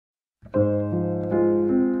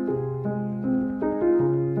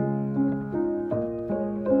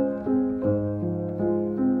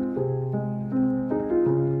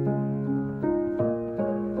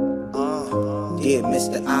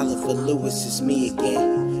Mr. Oliver Lewis, it's me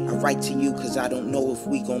again. I write to you cause I don't know if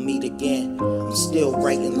we gon' meet again. I'm still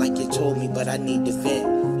writing like you told me, but I need to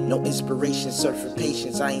vent. No inspiration, search for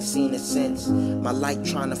patience, I ain't seen it since. My life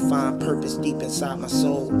trying to find purpose deep inside my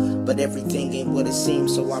soul, but everything ain't what it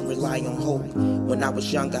seems, so I rely on hope. When I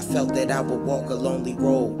was young, I felt that I would walk a lonely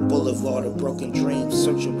road, boulevard of broken dreams,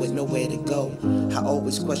 searching with nowhere to go. I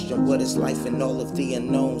always questioned what is life and all of the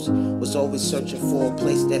unknowns. Was always searching for a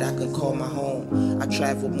place that I could call my home. I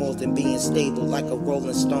traveled more than being stable, like a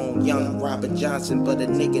rolling stone. Young Robert Johnson, but a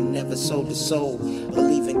nigga never sold his soul.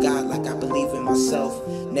 Believe in God like I believe in myself.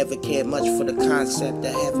 Never cared much for the concept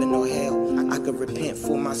of heaven or hell. I could repent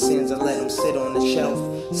for my sins and let them sit on the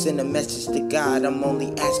shelf. Send a message to God, I'm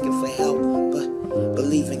only asking for help. But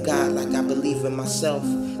believe in God like I believe in myself.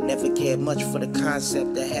 Never cared much for the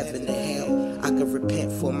concept of heaven or hell. I could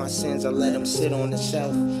repent for my sins or let them sit on the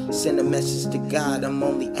shelf. Send a message to God, I'm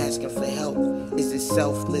only asking for help. Is it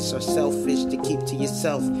selfless or selfish to keep to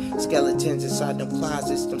yourself? Skeletons inside them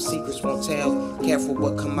closets, them secrets won't tell. Careful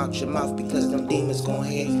what come out your mouth because them demons gon'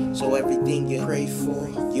 hear. So everything you pray for,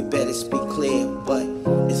 you better speak clear. But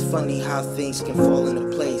it's funny how things can fall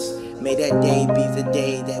into place. May that day be the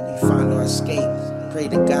day that we find our escape. Pray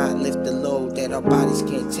to God lift the load that our bodies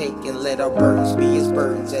can't take, and let our burdens be his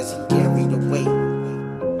burdens as he carried the weight.